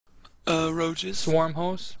Roaches. Swarm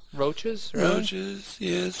hosts? Roaches? Really? Roaches,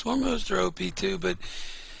 yeah. Swarm hosts are OP too, but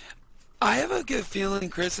I have a good feeling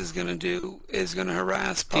Chris is gonna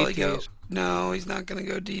harass, probably go. DTs. No, he's not gonna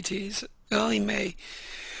go DTs. Well, he may,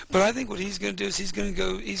 but I think what he's gonna do is he's gonna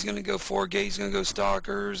go 4K. He's gonna go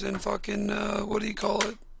stalkers and fucking what do you call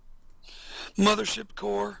it? Mothership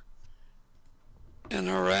core and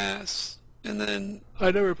harass, and then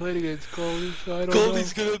I never played against Goldie, so I don't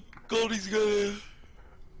Goldie's gonna.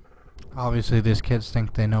 Obviously, these kids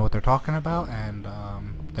think they know what they're talking about, and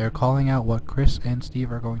they're calling out what Chris and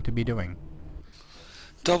Steve are going to be doing.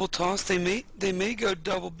 Double toss. They may go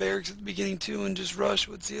double barracks at the beginning too and just rush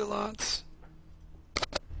with zealots.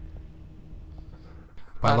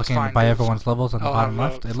 By looking by everyone's levels on the bottom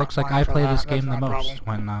left, it looks like I play this game the most.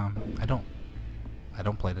 When I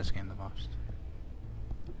don't play this game the most.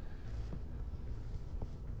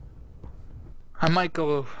 I might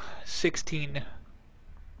go 16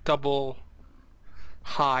 double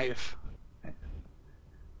hive.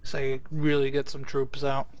 So I really get some troops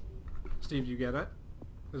out. Steve, you get it?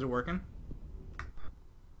 Is it working?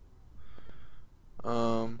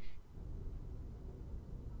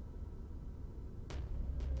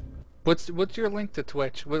 What's your link to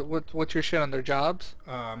Twitch? What's your shit on their jobs?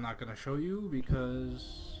 I'm not gonna show you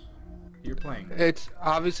because you're playing. It's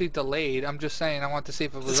obviously delayed. I'm just saying. I want to see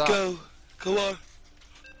if it was Let's up. go. Come on.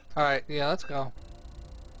 All right. Yeah. Let's go.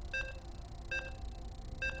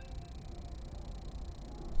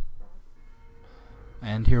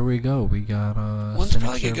 And here we go. We got One's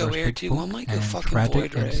probably Cynic gonna go Server, air Big too. Folk, One might go and fucking Tragic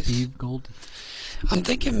Void and Rays. Steve Gold. I'm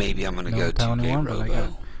thinking maybe I'm gonna No, go tell 2K anyone, but I got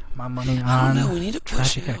Robo. my money I on don't know. We need to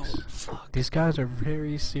push Tragic it X. out. Fuck. These guys are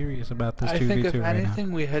very serious about this I think 2v2 if right anything,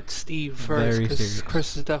 now. we hit Steve first Very because serious.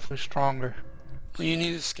 Chris is definitely stronger. Well, you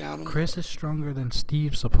need to scout him. Chris is stronger than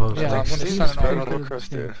Steve, supposedly. Yeah, I'm gonna Steve's send very an good order at Chris,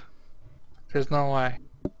 this game. dude. There's no way,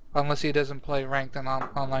 unless he doesn't play ranked in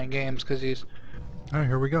online games because he's. Alright,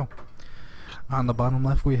 here we go. On the bottom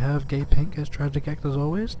left, we have Gay Pink as Tragic Act as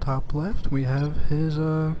always. Top left, we have his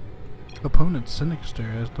opponent, Sinister,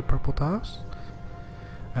 as the Purple Toss.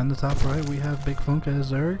 And the top right, we have Big Funk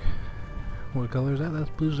as Zerg. What color is that? That's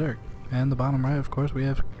Blue Zerg. And the bottom right, of course, we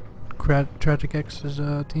have Tragic X's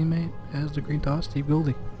teammate as the Green Toss, Steve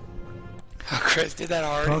Goldie. Oh, Chris did that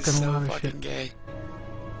already. Talking a So lot of fucking shit. gay.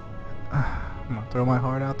 I'm gonna throw my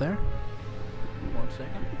heart out there. 1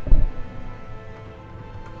 second.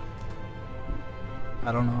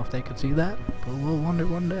 I don't know if they could see that, but we'll wonder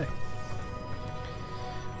one day.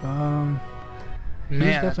 He's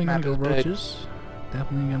Man, definitely gonna that go map is big. roaches.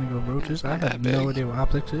 Definitely gonna go roaches. It's I not have that no big. idea what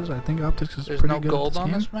optics is. I think optics is There's pretty no good gold at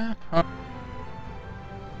on this this game. map. Huh?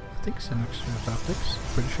 I think Sinister's optics.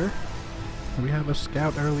 Pretty sure. We have a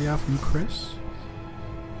scout early out from Chris.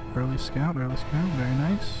 Early scout. Very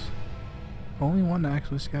nice. Only one to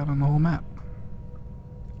actually scout on the whole map.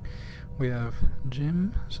 We have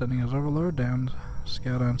Jim sending his overlord down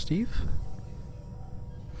scout on Steve.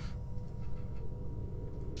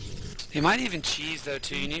 He might even cheese though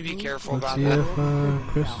too. You need to be careful Let's about see that. if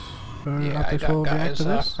Chris Yeah, I optics got will react guys. to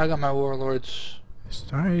this. I got my warlords.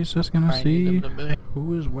 Alright, he's just gonna I see need them to be.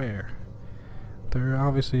 who is where. They're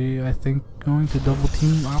obviously, I think, going to double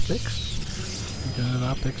team optics. Because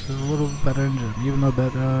optics is a little better than Jim, even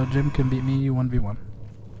though Jim can beat me 1v1.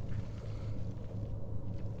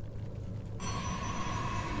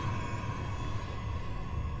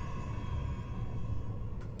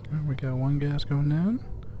 We got one gas going down.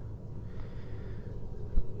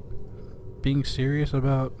 Being serious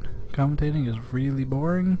about commentating is really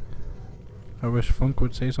boring. I wish Funk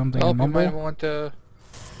would say something Oh, and you might mumble. want to.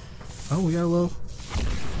 Oh, we got a low.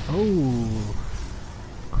 Oh,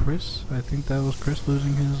 Chris. I think that was Chris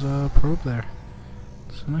losing his probe there.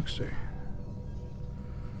 Sinister.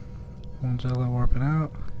 One Zella warping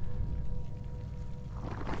out.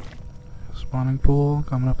 Spawning pool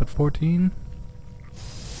coming up at 14.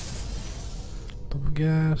 Double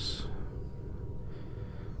gas.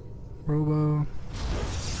 Robo.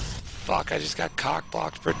 Fuck! I just got cock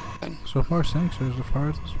blocked for. So far, Sinister is the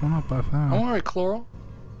farthest one up I found. Don't worry, Chloral.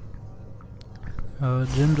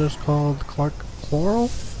 Jim just called Clark Chloral.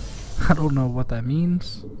 I don't know what that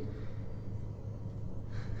means.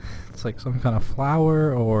 It's like some kind of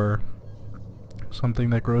flower or something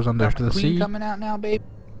that grows under Got the the queen sea. coming out now, babe.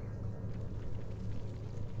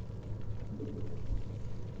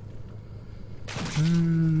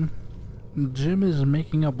 Jim is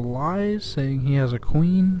making up lies saying he has a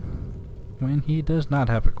queen when he does not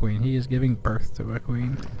have a queen. He is giving birth to a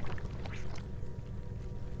queen.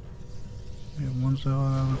 We have one cell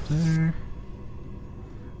out there.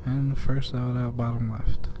 And the first cell out bottom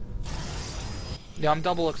left. Yeah, I'm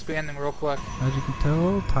double expanding real quick. As you can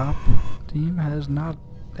tell, top team has not.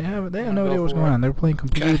 They have I'm no gonna idea go what's for going it. on. They're playing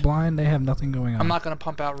completely Okay. blind. They have nothing going on. I'm not gonna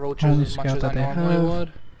pump out roaches Only as much scout as I that they normally have.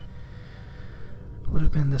 would. Would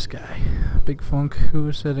have been this guy, Big Funk, who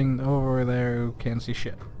is sitting over there who can't see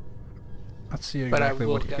shit. Let's see But I exactly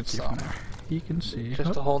will what he get can see some. from there. He can see.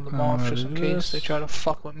 Just to hold them off, just in case they try to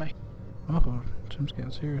fuck with me. Oh, Jim's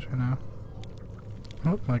getting serious right now.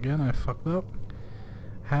 Oh, again, I fucked up.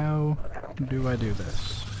 How do I do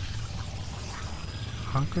this?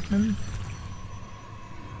 Hunkerton?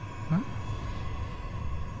 Huh?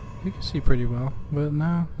 You can see pretty well, but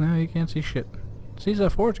no, you can't see shit. Sees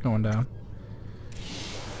that forge going down.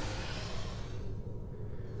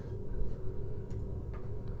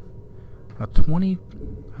 A 20,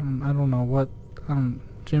 I don't know what,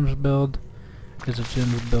 Jim's build is a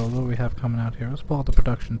Jim's build. What do we have coming out here? Let's pull out the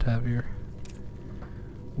production tab here.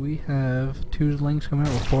 We have 2 Lings coming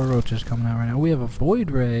out with 4 Roaches coming out right now. We have a Void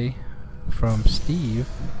Ray from Steve,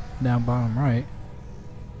 down bottom right.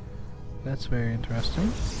 That's very interesting.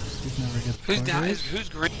 Steve never gets Who's Void down? Rays. Who's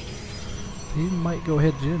green? He might go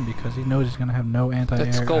hit Jim because he knows he's going to have no anti-air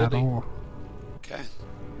That's at Goldie. all. Okay.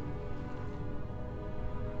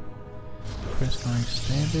 Chris going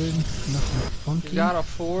standard, nothing funky. You got a What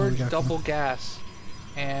forge, we got double gas,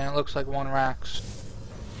 and it looks like 1 Rax.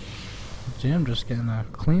 Jim just getting a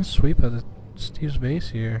clean sweep of the Steve's base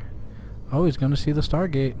here. Oh, he's going to see the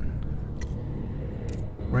Stargate.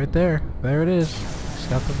 Right there. There it is. He's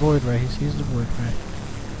got the Void Ray. He sees the Void Ray.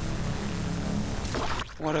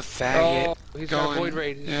 What a faggot. Oh, he's got a void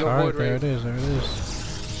raid. He's got a Alright, void there raid. it is. There it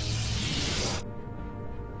is.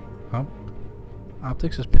 Oh.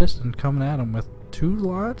 Optics is pissed and coming at him with 2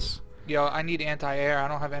 lots. Yo, I need anti-air. I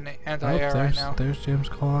don't have any anti-air right there's, now. there's Jim's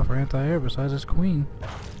call for anti-air besides his queen.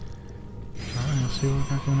 Alright, let's see what we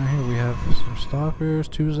got going on here. We have some stalkers,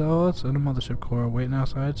 2 zealots, and a mothership core waiting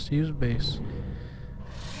outside Steve's base.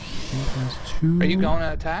 Steve has 2. Are you going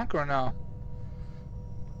to attack or no?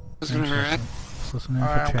 Who's gonna hurt? Let's listen in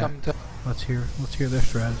Alright, for I'm chat. coming to. Let's hear their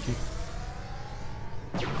strategy.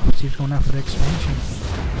 Steve's going out for the expansion.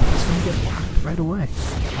 It's gonna get blocked right away. Oh,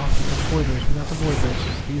 we got void rays. We got the void rays.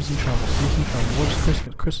 Steve's in trouble. Steve's in trouble. What's Chris?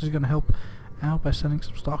 Chris is gonna help out by sending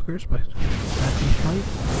some stalkers, but that can fight.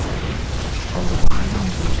 Oh, the pylon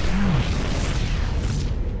goes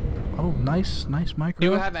down. Oh, nice micro. Do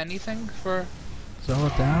you have anything for?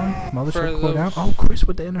 Zealot down. Mothership For core down. those- Oh, Chris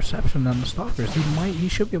with the interception on the stalkers. He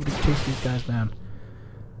should be able to chase these guys down.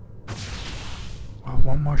 Oh,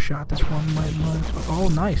 one more shot. This one might. Oh,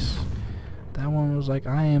 nice. That one was like,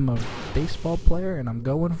 I am a baseball player and I'm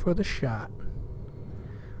going for the shot.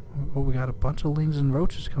 Oh, we got a bunch of Lings and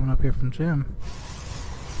Roaches coming up here from Jim.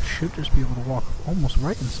 Should just be able to walk almost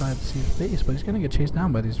right inside the Steve's base, but he's gonna get chased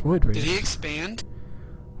down by these Void Rays. Did he expand?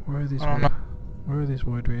 Where are these? I don't know. Where are these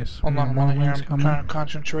Void Rays? Hold We on, got I'm more on here. Lings I'm coming. trying to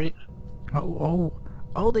concentrate.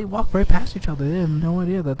 Oh, they walk right past each other. They have no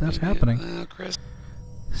idea that that's happening. Chris.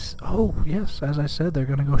 Oh, yes, as I said, they're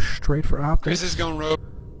gonna go straight for optics. Chris is going rogue.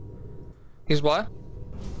 He's what?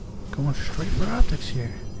 Going straight for optics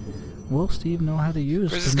here. Will Steve know how to use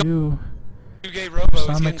Chris is the new 2K Robo. He's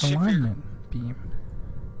sonic getting shit for your- alignment beam?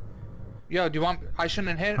 Yo, do you want? I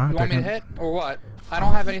shouldn't hit. Alright, You want me to they're hit or what? I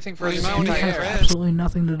don't have anything for Well, his you might wanna hit He has anti-air. Chris. absolutely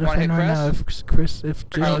nothing to Wanna hit defend right now. If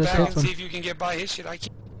Jim I'll just back hits and see him. if you can get by his shit. I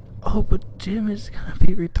can't. Oh, but Jim is gonna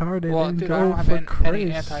be retarded Well, and dude, I go don't have for any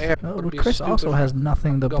Chris. anti-air. No, Would but be Chris stupid also for has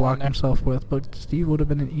nothing to going block there. himself with, but Steve would have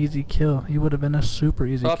been an easy kill. He would have been a super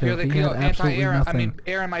easy Well, up kill. here they He kill had absolutely anti-air. nothing. I mean,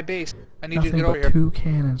 air in my base. I need you to Nothing get over but here. 2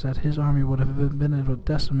 cannons that his army would have been able to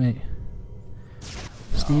decimate.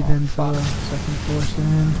 Steve in for second force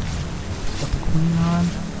in. Got the queen on.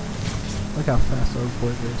 Look how fast those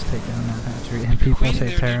Void Rays take down that hatchery. And people queen say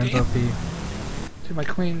there, Terran's dude. OP. Dude, my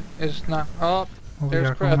queen is not up. What we There's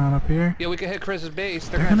got Chris. going on up here? Yeah, we can hit Chris's base.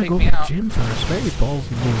 They're They're gonna gonna take go me for out. Jim first. Very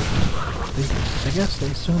ballsy move. I guess they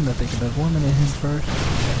assume that they can eliminate him first.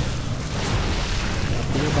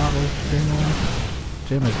 Beer bottle dingling.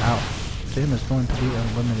 Jim is out. Jim is going to be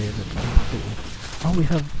eliminated completely. Oh, we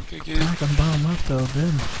have Good game. attack on the bottom left though,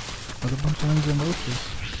 Jim. With a bunch of Lings and Roaches.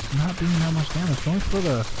 Not doing that much damage. Going for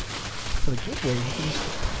the giveaway. I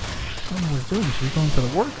don't know what he's doing. He's going for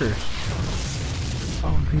the workers.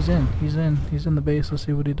 Oh, he's in the base. Let's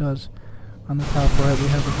see what he does. On the top right, we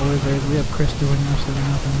have the Void Raid. We have Chris doing absolutely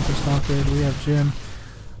nothing with the Stalker. We have Jim.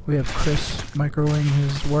 We have Chris microwing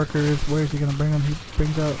his workers. Where is he going to bring them? He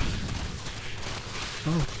brings out...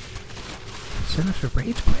 Oh. Sinister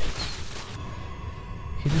Rage Quits.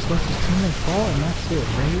 He just lets his teammate fall, and that's it.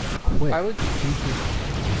 Rage quit. I would. GG.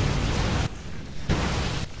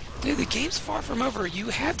 Dude, the game's far from over. You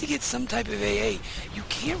have to get some type of AA. You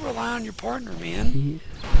can't rely on your partner, man. He is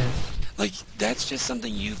pissed. Like, that's just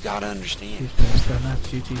something you've got to understand. He's pissed, and that's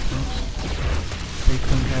GG, folks. Big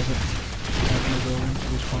Fink has it. Has no going to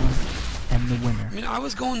his farm. And the winner. I mean, I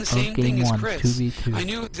was going the same game thing as one, Chris. 2v2 I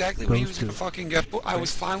knew exactly what he goes was going to to fucking go. I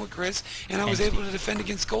was fine with Chris, and I was and able to defend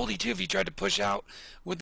against Goldie, too, if he tried to push out with